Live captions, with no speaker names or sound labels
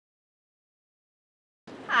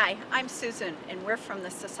Hi, I'm Susan, and we're from the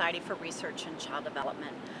Society for Research and Child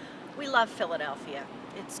Development. We love Philadelphia.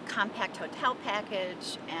 Its compact hotel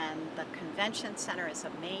package and the convention center is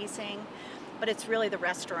amazing, but it's really the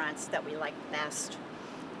restaurants that we like best.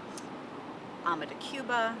 Ama de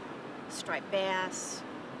Cuba, striped bass,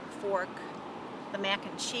 fork, the mac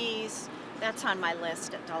and cheese, that's on my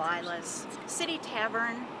list at Delilah's. City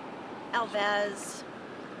Tavern, Alvez,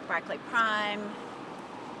 Barclay Prime,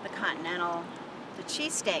 the Continental, the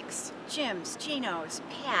cheesesteaks, Jim's, Geno's,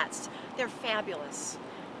 Pat's, they're fabulous.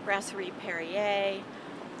 Brasserie Perrier,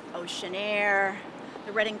 Ocean Air,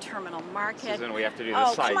 the Reading Terminal Market. Susan, we have to do the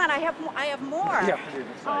Oh, site. come on, I have more. We have to do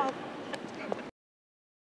the site. Oh,